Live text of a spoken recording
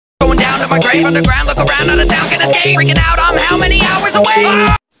under my grave, underground, look around, not a sound can escape. Freaking out, I'm how many hours away?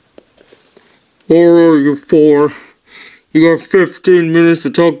 Where are you for? You got 15 minutes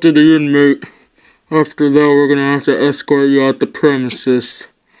to talk to the inmate. After that, we're gonna have to escort you out the premises.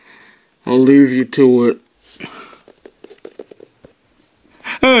 I'll leave you to it.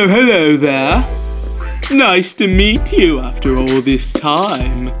 Oh, hello there. It's nice to meet you after all this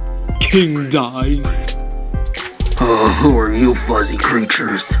time, King Dice. Who are you fuzzy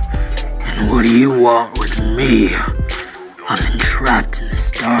creatures? And what do you want with me? I'm entrapped in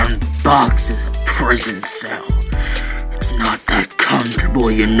this darn box as a prison cell. It's not that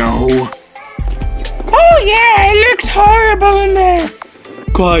comfortable, you know. Oh yeah, it looks horrible in there.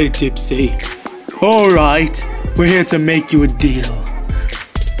 Quiet, Dipsy. Alright, we're here to make you a deal.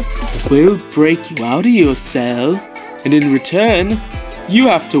 We'll break you out of your cell, and in return, you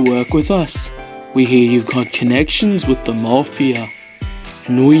have to work with us. We hear you've got connections with the mafia,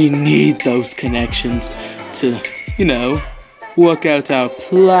 and we need those connections to, you know, work out our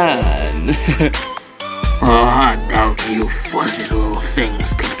plan. I doubt you fuzzy little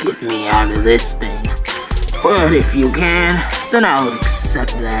things can get me out of this thing. But if you can, then I'll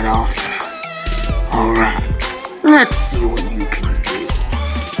accept that offer. Alright, let's see what you can do.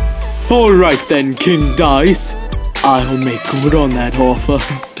 Alright then, King Dice. I'll make good on that offer.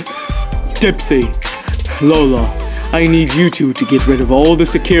 Dipsy, Lola, I need you two to get rid of all the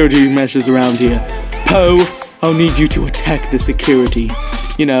security measures around here. Poe, I'll need you to attack the security.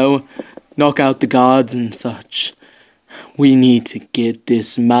 You know, knock out the guards and such. We need to get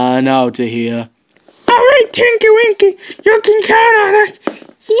this man out of here. Alright, Tinky Winky, you can count on us.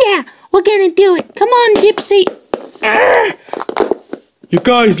 Yeah, we're gonna do it. Come on, Dipsy. You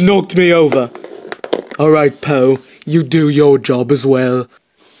guys knocked me over. Alright, Poe, you do your job as well.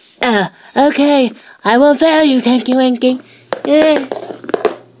 Okay. I won't fail you, Tinky Winky.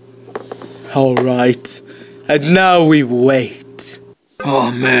 Alright, and now we wait. Oh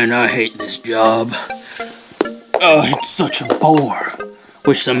man, I hate this job. It's such a bore.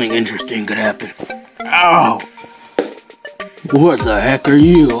 Wish something interesting could happen. Ow! What the heck are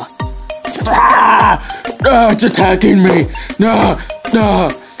you? It's attacking me! No!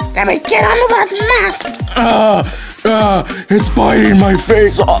 Let me get under that mask! It's biting my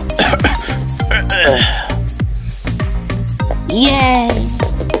face! Yay!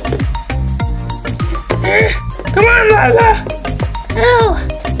 Come on, Lala! Oh,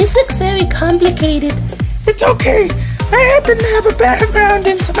 this looks very complicated. It's okay. I happen to have a background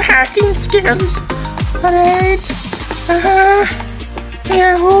in some hacking skills. Alright.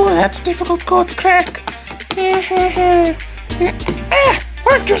 Yeah, oh, that's a difficult code to crack.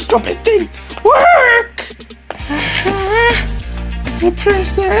 Work, you stupid thing! Work! You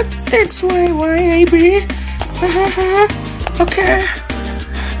press that X, Y, Y, A, B. Okay.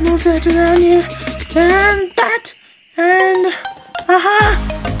 Move that around here. And that. And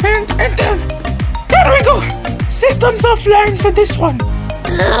then. There we go! System's offline for this one.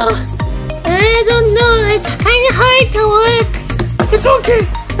 Oh, I don't know. It's kind of hard to work. It's okay.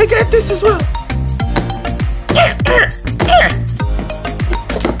 I got this as well.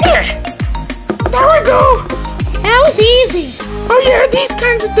 There we go. That was easy. Oh yeah, these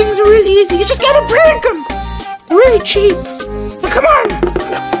kinds of things are really easy. You just gotta break them. They're really cheap. Now, come on.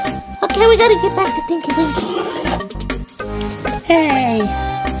 Okay, we gotta get back to Tinky Winky. Hey,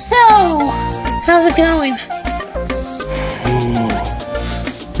 so, how's it going?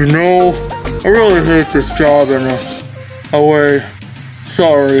 You know, I really hate this job in a way.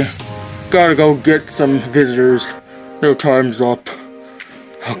 Sorry. Gotta go get some visitors. Their time's up.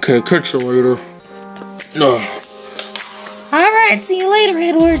 Okay, catch you later. Alright, see you later,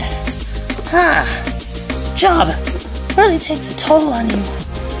 Edward. This job really takes a toll on you.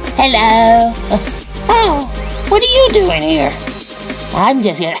 Hello. Oh, what are you doing here? I'm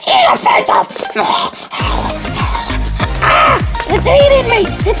just gonna eat your face off. It's eating me.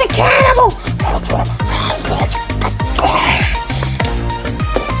 It's a cannibal.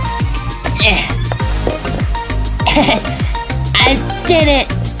 I did it.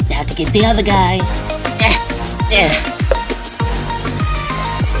 Now to get the other guy. Hey,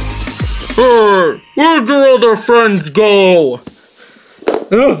 where'd your other friends go?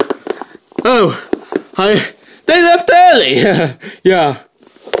 They left early. Yeah.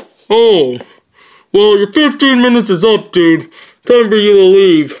 Oh, well, your 15 minutes is up, dude. Time for you to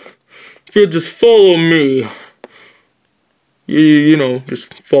leave. If you just follow me. You know,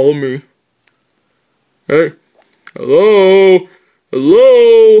 just follow me. Hey. Hello?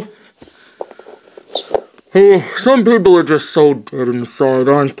 Hello? Oh, some people are just so dead inside,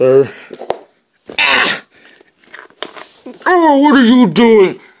 aren't they? Oh, what are you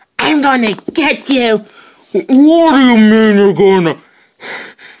doing? I'm gonna get you. What do you mean you're gonna?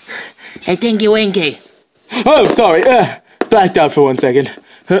 Hey, Tinky Winky. Oh, sorry. Blacked out for 1 second.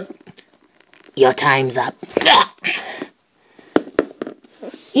 Your time's up.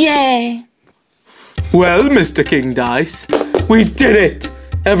 Yay. Well, Mr. King Dice, we did it!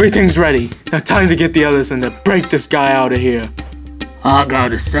 Everything's ready. Now time to get the others and to break this guy out of here. I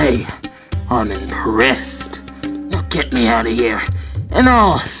gotta say, I'm impressed. Now get me out of here, and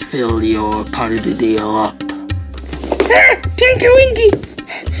I'll fill your part of the deal up. Tinky Winky.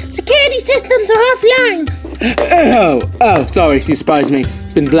 Security systems are offline. Oh, sorry, you surprised me.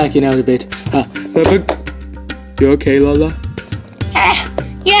 Been blacking out a bit. You okay, Lola?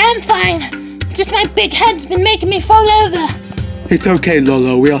 Yeah, I'm fine. Just my big head's been making me fall over. It's okay,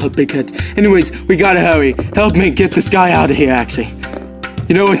 Lolo. We all have big heads. Anyways, we gotta hurry. Help me get this guy out of here, actually.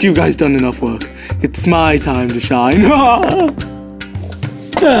 You know what? You guys done enough work. It's my time to shine.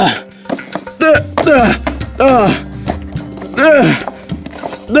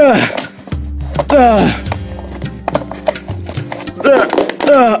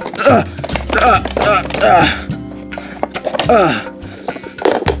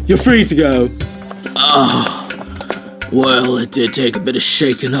 You're free to go. Well, it did take a bit of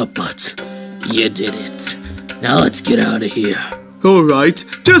shaking up, but you did it. Now let's get out of here. Alright,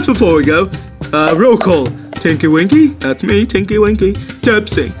 just before we go, roll call. Tinky Winky, that's me, Tinky Winky.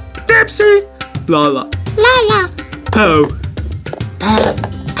 Dipsy, Dipsy. Lala, Lala. Po.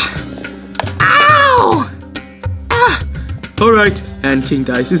 Ow! Alright, and King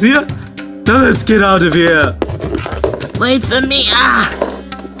Dice is here. Now let's get out of here. Wait for me.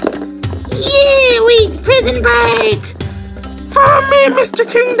 Yeah, we prison break. Follow me, Mr.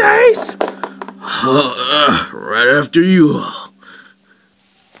 King Dice. Right after you.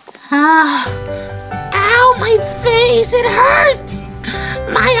 Ow, my face, it hurts.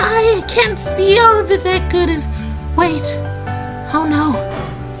 My eye, I can't see out of it that good. And wait, oh no,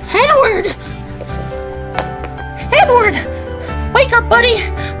 Edward. Edward, wake up, buddy.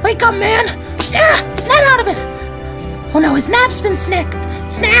 Wake up, man. Snap out of it. Oh no, his nap's been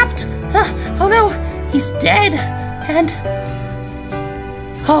snapped. Oh no, he's dead. And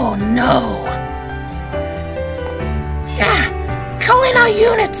oh no. Calling our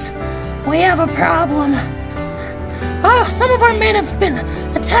units. We have a problem. Oh, some of our men have been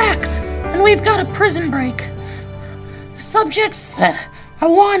attacked, and we've got a prison break. The subjects that are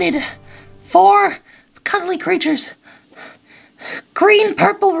wanted: 4 cuddly creatures. Green,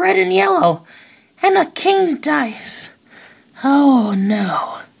 purple, red, and yellow. And a King Dice. Oh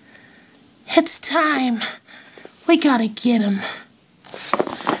no. It's time. We gotta get him.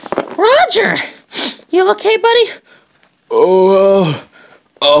 Roger! You okay, buddy?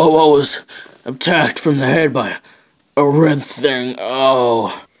 I was attacked from the head by a red thing.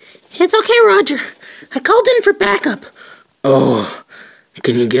 Oh. It's okay, Roger. I called in for backup. Oh.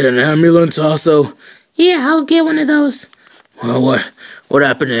 Can you get an ambulance also? Yeah, I'll get one of those. Well, what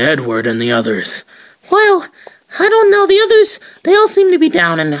happened to Edward and the others? Well, I don't know. The others, they all seem to be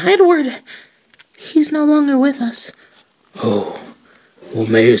down, and Edward, he's no longer with us. Oh. Well,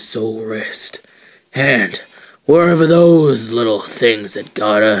 may his soul rest. And wherever those little things that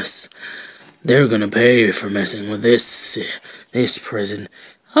got us, they're gonna pay for messing with this prison.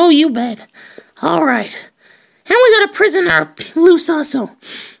 Oh, you bet. All right. And we got a prisoner loose also.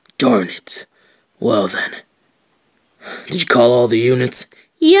 Darn it. Well then. Did you call all the units?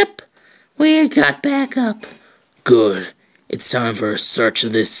 Yep. We got backup. Good. It's time for a search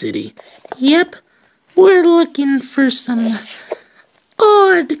of this city. Yep. We're looking for some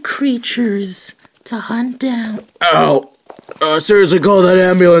odd creatures to hunt down. Ow! Seriously, call that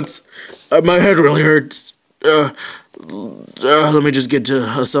ambulance. My head really hurts. Let me just get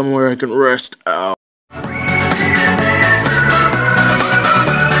to somewhere I can rest. Ow.